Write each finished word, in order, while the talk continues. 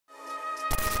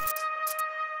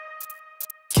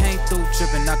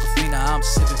Tripping Aquafina, I'm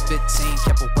sipping 15,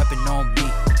 kept a weapon on me.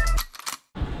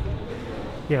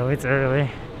 Yo, it's early.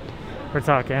 We're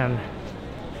talking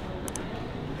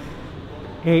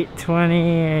 8:20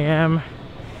 a.m.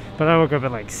 But I woke up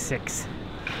at like 6.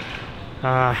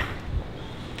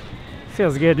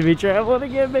 Feels good to be traveling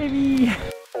again, baby.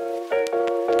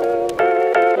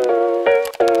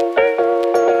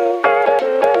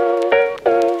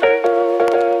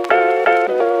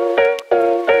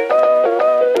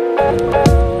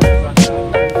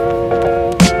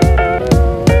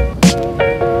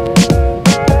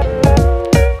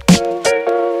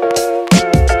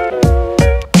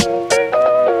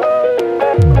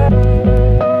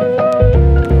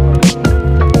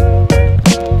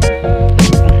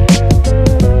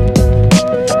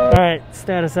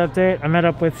 Status update. I met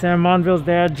up with Sam Monville's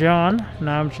dad, John.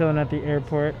 Now I'm chilling at the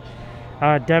airport.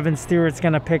 Devin Stewart's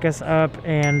gonna pick us up,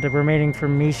 and we're waiting for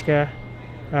Mishka.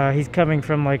 He's coming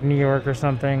from like New York or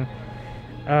something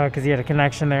because he had a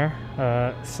connection there.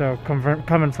 So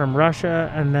coming from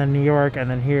Russia and then New York and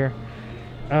then here.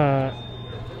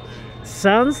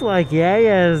 Sounds like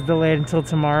Yaya is delayed until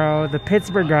tomorrow. The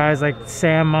Pittsburgh guys like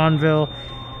Sam Monville,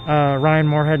 Ryan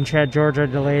Moorhead, and Chad George are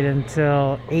delayed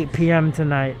until 8 p.m.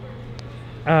 tonight.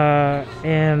 Yeah,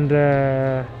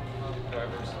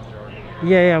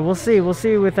 we'll see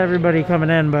with everybody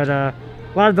coming in, but a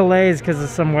lot of delays because of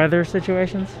some weather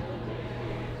situations.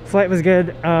 Flight was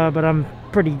good, but I'm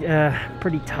pretty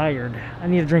tired. I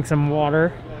need to drink some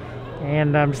water,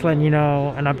 and I'm just letting you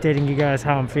know and updating you guys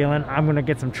how I'm feeling. I'm gonna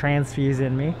get some transfuse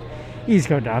in me. East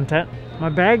Coast content. My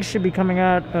bags should be coming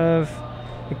out of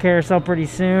the carousel pretty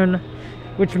soon,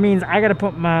 which means I gotta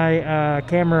put my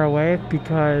camera away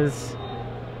because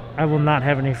I will not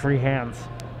have any free hands.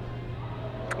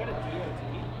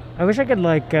 I wish I could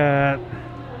like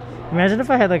imagine if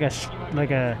I had like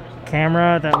a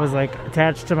camera that was like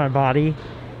attached to my body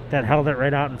that held it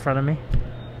right out in front of me.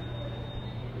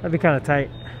 That'd be kind of tight.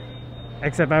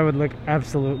 Except I would look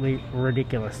absolutely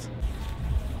ridiculous.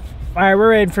 All right,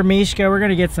 we're waiting for Mishka. We're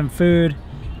gonna get some food.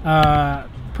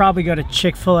 Probably go to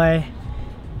Chick-fil-A.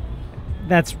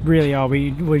 That's really all we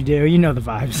do. You know the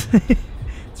vibes.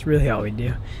 It's really all we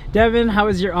do. Devin, how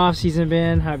has your off season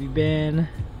been? How have you been?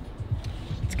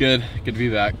 It's good. Good to be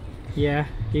back. Yeah.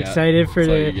 You excited for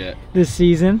this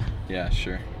season? Yeah,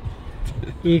 sure.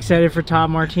 You excited for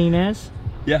Tom Martinez?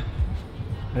 Yeah.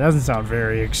 That doesn't sound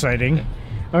very exciting.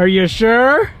 Are you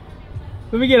sure?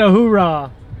 Let me get a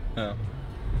hoorah. No.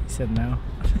 He said no.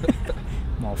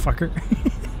 Motherfucker.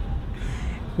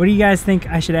 What do you guys think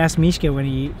I should ask Mishka when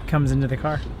he comes into the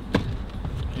car?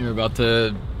 You're about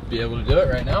to be able to do it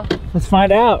right now. Let's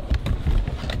find out.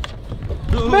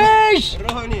 Mish!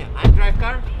 Rohani, I drive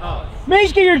car? Oh.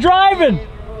 Mishka, you're driving!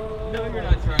 No, you're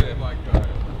not driving my car.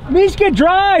 Mishka,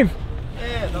 drive!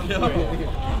 Yeah, don't do it. I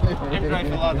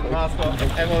drive a lot in Moscow.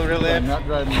 I will really. I'm not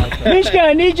driving my car. Mishka,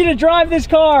 I need you to drive this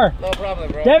car. No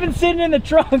problem, bro. Devin's sitting in the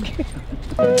trunk.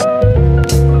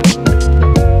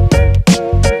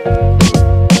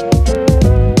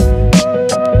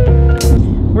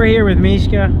 We're here with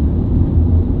Mishka.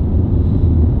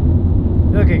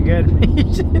 Looking good.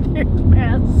 There's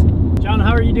mask. John,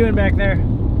 how are you doing back there?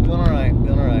 Doing alright,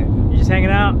 doing alright. You just hanging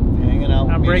out? Hanging out.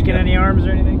 Not breaking any arms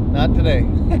or anything? Not today.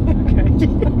 Okay.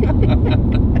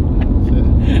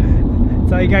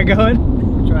 That's all you got going?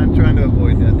 I'm trying to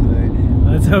avoid that today.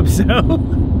 Let's hope so.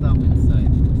 Stop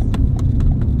inside.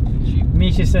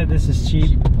 Misha said this is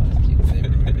cheap.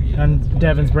 On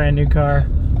Devin's brand new car.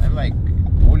 I like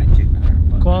quality car.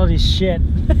 Quality shit.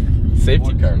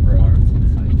 Safety car, bro.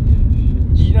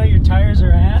 Did you know your tires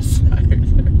are ass?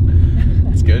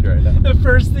 It's good right now. The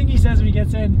first thing he says when he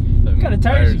gets in, what kind of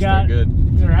tires you got? They're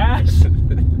good. They're ass.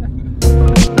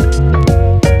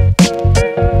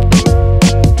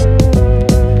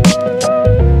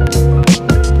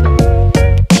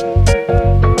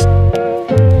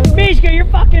 Mishka, you're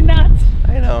fucking nuts.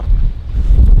 I know.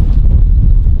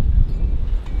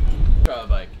 Try a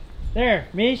bike. There,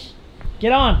 Mish,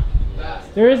 get on.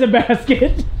 There is a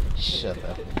basket. Shut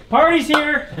up. Party's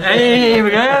here. Hey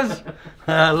guys,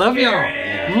 I love y'all.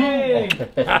 Hey.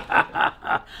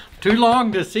 Too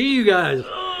long to see you guys.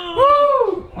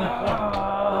 Woo!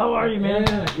 How are you, man?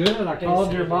 Yeah, good. I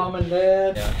called your mom and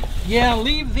dad. Yeah,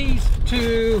 leave these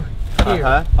two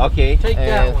here. Okay. Take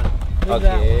that one. Leave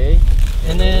that Okay. one.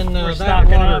 And then We're that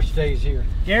stocking water up. stays here.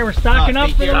 Yeah, we're stocking up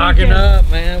for the Stocking weekend. up,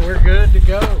 man. We're good to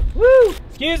go. Woo!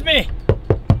 Excuse me.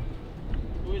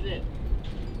 Who is it?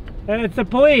 It's the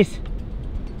police.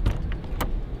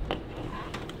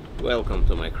 Welcome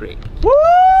to my creek. Woo!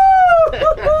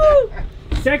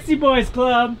 Sexy Boys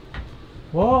Club.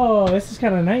 Whoa, this is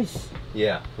kind of nice.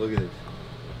 Yeah, look at this.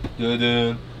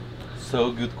 Dude,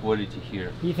 so good quality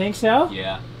here. You think so?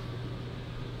 Yeah.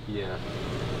 Yeah.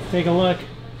 Take a look.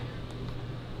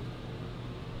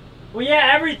 Well,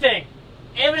 yeah, everything.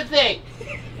 Everything.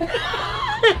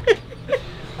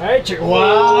 Alright, check. Wow.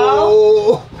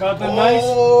 Oh. Got the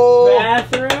Oh.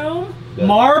 nice bathroom.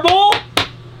 Marble.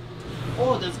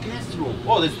 Oh, that's guest room.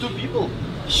 Oh, that's 2 people.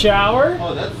 Shower.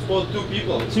 Oh, that's for 2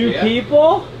 people. 2 Yeah.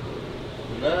 people.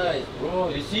 Nice, bro.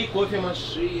 You see, coffee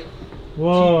machine.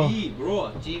 Whoa. TV,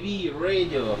 bro. TV,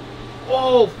 radio.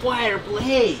 Oh,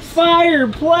 fireplace.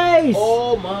 Fireplace.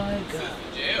 Oh my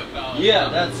god. Yeah,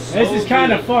 that's so This is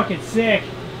kind of good. fucking sick.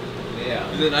 Yeah.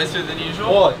 Is it nicer than usual?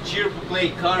 Oh, cheer to play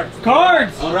cards.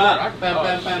 Cards. Alright. Bam,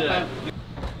 bam, bam, bam.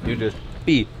 You just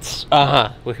pee.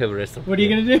 We have a restaurant. What are you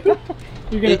gonna do?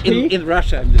 You're gonna pee? In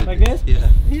Russia, I'm doing Like this? Yeah.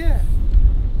 Yeah.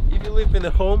 If you live in a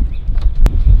home,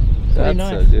 that's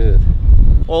nice. so good.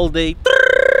 All day,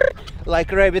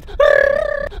 like a rabbit.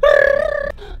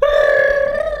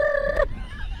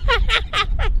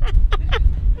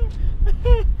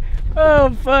 Oh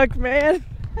fuck, man!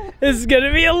 This is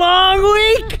gonna be a long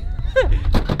week.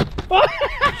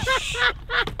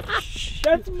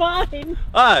 That's mine.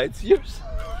 Ah, it's yours,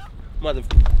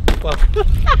 motherfucker.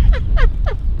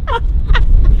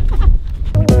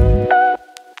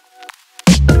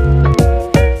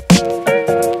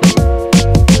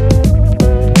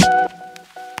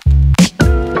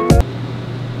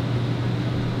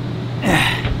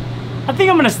 I think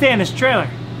I'm gonna stay in this trailer.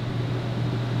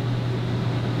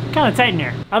 Kind of tight in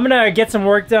here. I'm gonna get some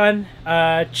work done,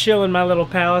 chill in my little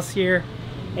palace here,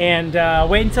 and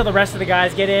wait until the rest of the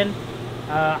guys get in.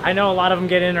 I know a lot of them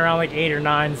get in around like 8 or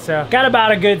 9, so got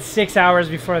about a good 6 hours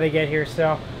before they get here.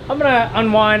 So I'm gonna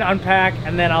unwind, unpack,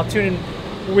 and then I'll tune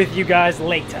in with you guys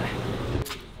later.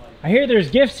 I hear there's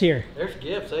gifts here. There's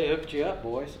gifts. They hooked you up,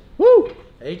 boys. Woo!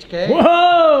 HK.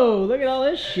 Whoa! Look at all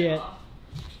this shit.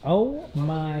 Oh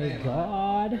my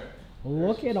god.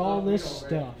 Look at all this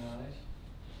stuff.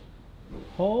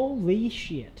 Holy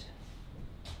shit.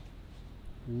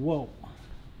 Whoa.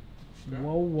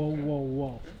 Whoa, whoa,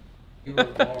 whoa,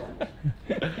 whoa.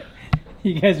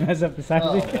 You guys mess up the size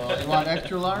of it. You want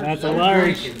extra large? That's a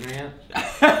large. Man.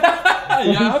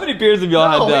 Yeah, how many beers have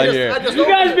y'all had down here? You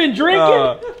guys been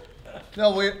drinking? No,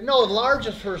 large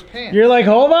is first pan. You're like,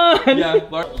 hold on. Yeah.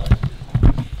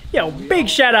 Yo, big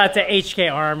shout out to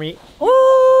HK Army.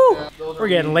 Ooh, we're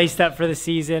getting laced up for the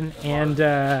season, and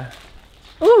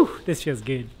ooh, this feels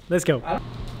good. Let's go.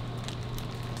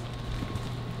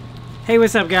 Hey,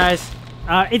 what's up, guys?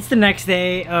 It's the next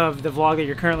day of the vlog that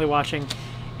you're currently watching,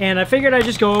 and I figured I'd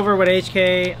just go over what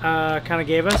HK kind of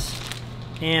gave us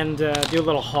and do a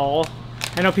little haul.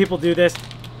 I know people do this.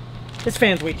 This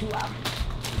fan's way too loud.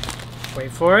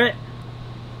 Wait for it.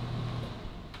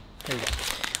 There you go.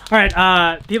 All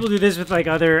right, people do this with like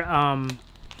other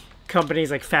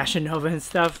companies like Fashion Nova and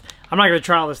stuff. I'm not gonna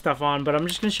try all this stuff on, but I'm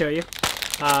just gonna show you.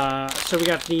 So we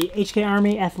got the HK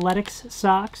Army Athletics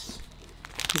socks.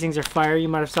 These things are fire. You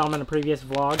might have saw them in a previous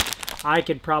vlog. I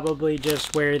could probably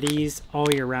just wear these all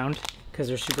year round because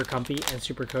they're super comfy and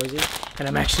super cozy. And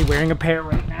I'm actually wearing a pair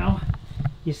right now.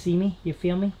 You see me? You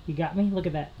feel me? You got me? Look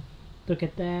at that. Look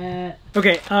at that.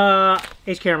 Okay,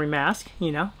 HK Army mask,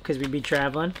 you know, because we'd be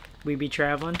traveling.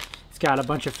 It's got a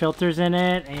bunch of filters in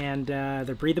it, and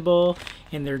they're breathable,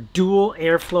 and they're dual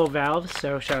airflow valves,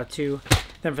 so shout out to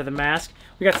them for the mask.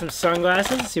 We got some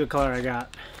sunglasses. Let's see what color I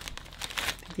got.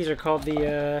 I think these are called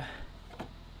the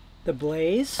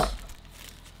Blaze.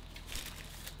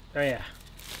 Oh yeah.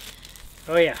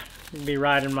 Oh yeah. I'm gonna be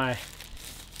riding my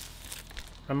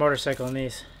motorcycle in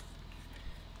these.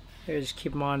 Here, just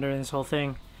keep them on during this whole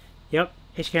thing. Yep,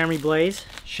 HK Army Blaze.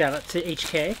 Shout out to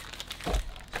HK.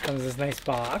 Comes in this nice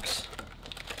box.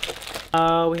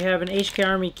 We have an HK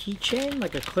Army keychain,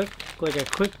 like a quick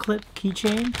clip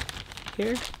keychain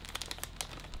here.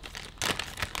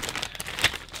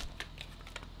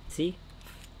 See?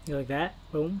 You like that?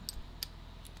 Boom.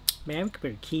 Man, we can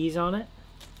put your keys on it.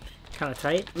 Kind of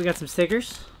tight. We got some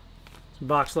stickers. Some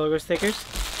box logo stickers.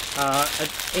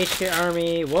 HK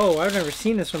Army. Whoa, I've never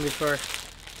seen this one before.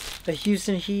 The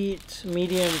Houston Heat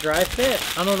medium dry fit.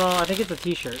 I don't know. I think it's a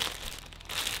t-shirt.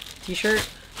 T-shirt.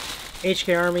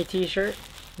 HK Army t-shirt.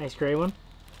 Nice gray one.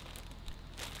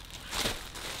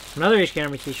 Another HK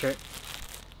Army t-shirt.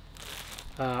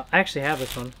 I actually have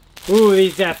this one. Ooh,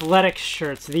 these athletic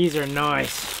shirts. These are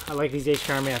nice. I like these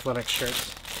HK Army athletic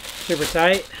shirts. Super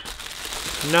tight.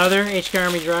 Another HK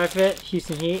Army dry fit.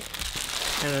 Houston Heat.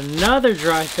 And another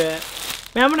dry fit.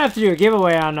 Man, I'm going to have to do a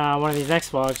giveaway on one of these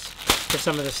next vlogs for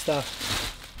some of this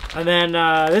stuff. And then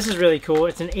this is really cool.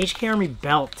 It's an HK Army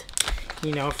belt.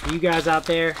 You know, for you guys out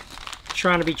there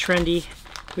trying to be trendy,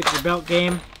 with your belt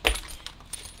game.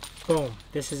 Boom.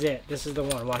 This is it. This is the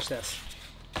one. Watch this.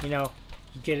 You know,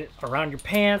 you get it around your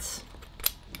pants.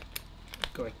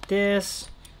 Go like this.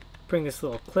 Bring this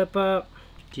little clip up.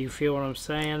 Do you feel what I'm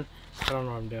saying? I don't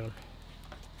know what I'm doing.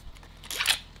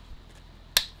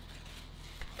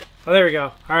 Oh, there we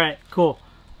go. All right, cool.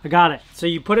 I got it. So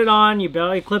you put it on, you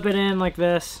belly clip it in like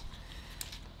this,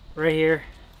 right here,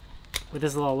 with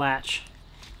this little latch.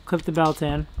 Clip the belt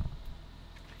in.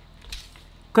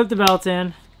 Clip the belt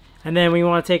in, and then when you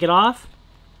want to take it off,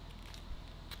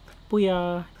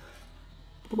 booyah,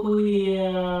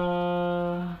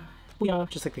 booyah, booyah,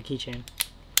 just like the keychain.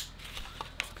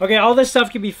 Okay, all this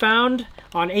stuff can be found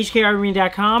on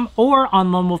hkrmarine.com or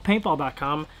on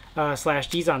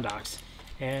lonewolfpaintball.com/DZonDocs.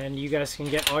 And you guys can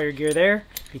get all your gear there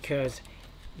because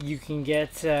you can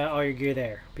get all your gear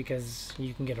there because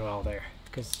you can get it all there.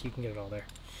 Because you can get it all there.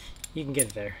 You can get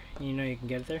it there. You know you can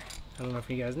get it there. I don't know if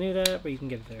you guys knew that, but you can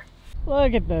get it there.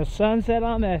 Look at the sunset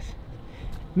on this.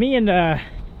 Me and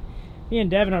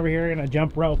Devin over here are gonna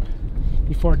jump rope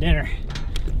before dinner.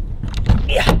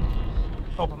 Yeah.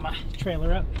 Open my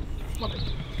trailer up.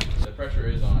 The pressure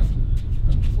is on.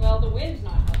 Well, the wind's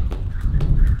not helping.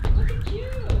 Look at you.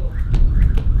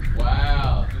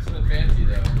 Wow, do something fancy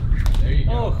though. There you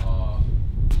go. Oh.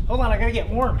 Hold on, I gotta get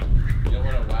warm. You don't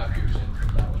want to whap your shins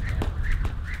with that one.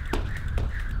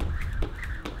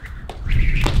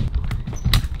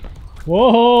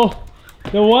 Whoa,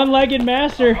 the one-legged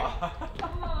master. Oh,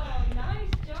 nice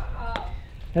job.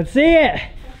 Let's see it.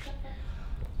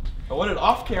 I want it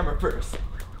off camera first.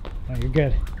 Oh, you're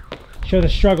good. Show the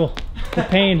struggle, the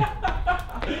pain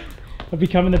of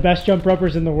becoming the best jump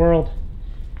ropers in the world.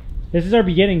 This is our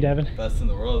beginning, Devin. Best in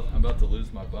the world. I'm about to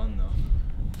lose my bun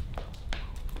though.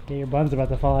 Yeah, your bun's about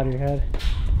to fall out of your head.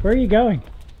 Where are you going?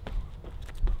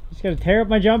 Just gotta tear up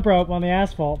my jump rope on the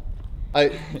asphalt.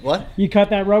 What? You cut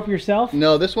that rope yourself?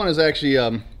 No, this one is actually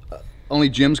only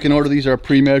gyms can order these. Are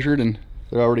pre-measured and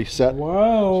they're already set.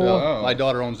 Whoa. So, my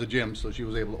daughter owns the gym, so she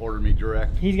was able to order me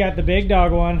direct. He's got the big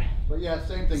dog one. But yeah,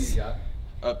 same thing you got.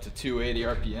 Up to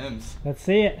 280 RPMs. Let's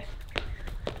see it.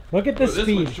 Look at the This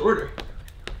speed. one's shorter.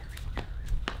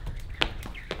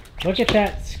 Look at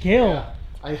that skill. Yeah.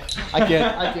 I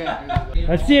can't do that.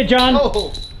 Let's see it, John.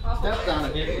 Oh, stepped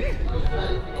on it.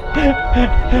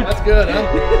 That's good, huh?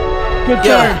 Good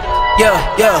turn.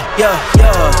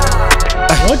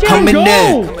 Look at him Coming go. in,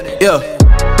 yeah,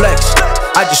 flex.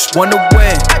 I just wanna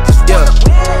win, yeah.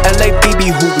 LABB,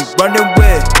 who we running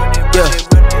with, yeah.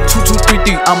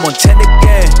 2233, I'm on 10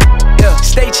 again, yeah.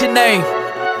 State your name,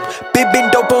 big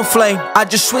bin dope on flame. I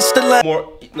just switched the lane.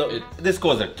 More, no, this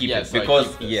closer, keep Yeah, it, so I because,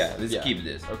 keep this. yeah, let's Yeah. keep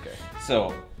this. Okay.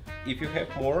 So, if you have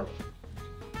more,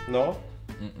 no,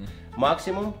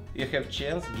 maximum, you have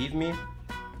chance, give me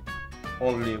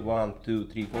only 1, 2,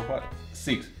 3, 4, 5,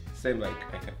 6, same like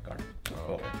I have card.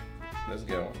 Oh, okay. Let's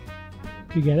go.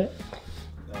 You get it?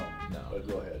 No. But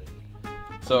go ahead.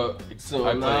 So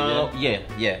I play now, again?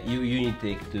 yeah, you need to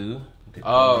take 2. Take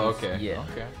Oh, points. okay. Yeah.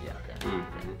 Okay. Yeah. Okay.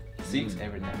 6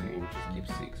 every time, you just keep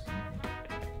 6.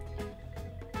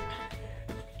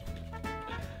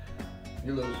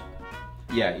 You lose.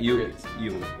 Yeah, you, Okay.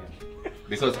 yeah.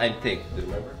 Because I take, do you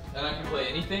remember? And I can play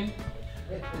anything?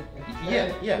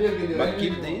 Yeah, yeah. You can do But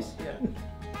anything keep you this. Yeah.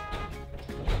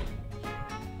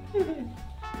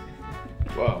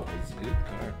 Wow, it's good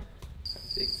card.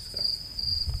 Take this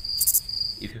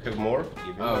card. If you have more, give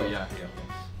me Oh, more. yeah.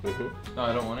 Mhm. No,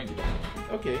 I don't want to get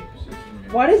it. Okay.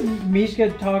 Why does Mishka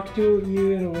talk to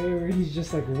you in a way where he's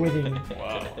just like winning?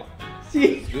 Wow.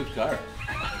 See? Good card.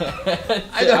 I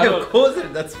I have closer,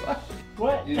 that's why.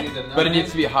 What? You need a But it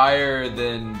needs to be higher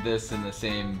than this in the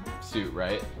same suit,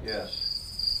 right? Yes.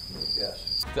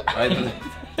 Yes.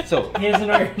 So, He doesn't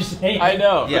know what you're saying. I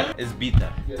know. yeah, it's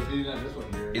beta. Yeah, you need this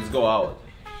one here. It's go out.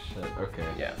 Okay.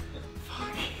 Yeah.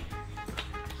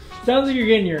 Sounds like you're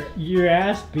getting your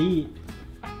ass beat.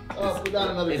 Oh, we got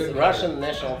another It's good Russian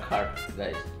national card,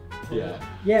 guys. Yeah.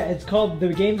 Yeah,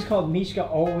 the game's called Mishka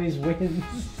Always Wins.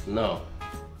 No,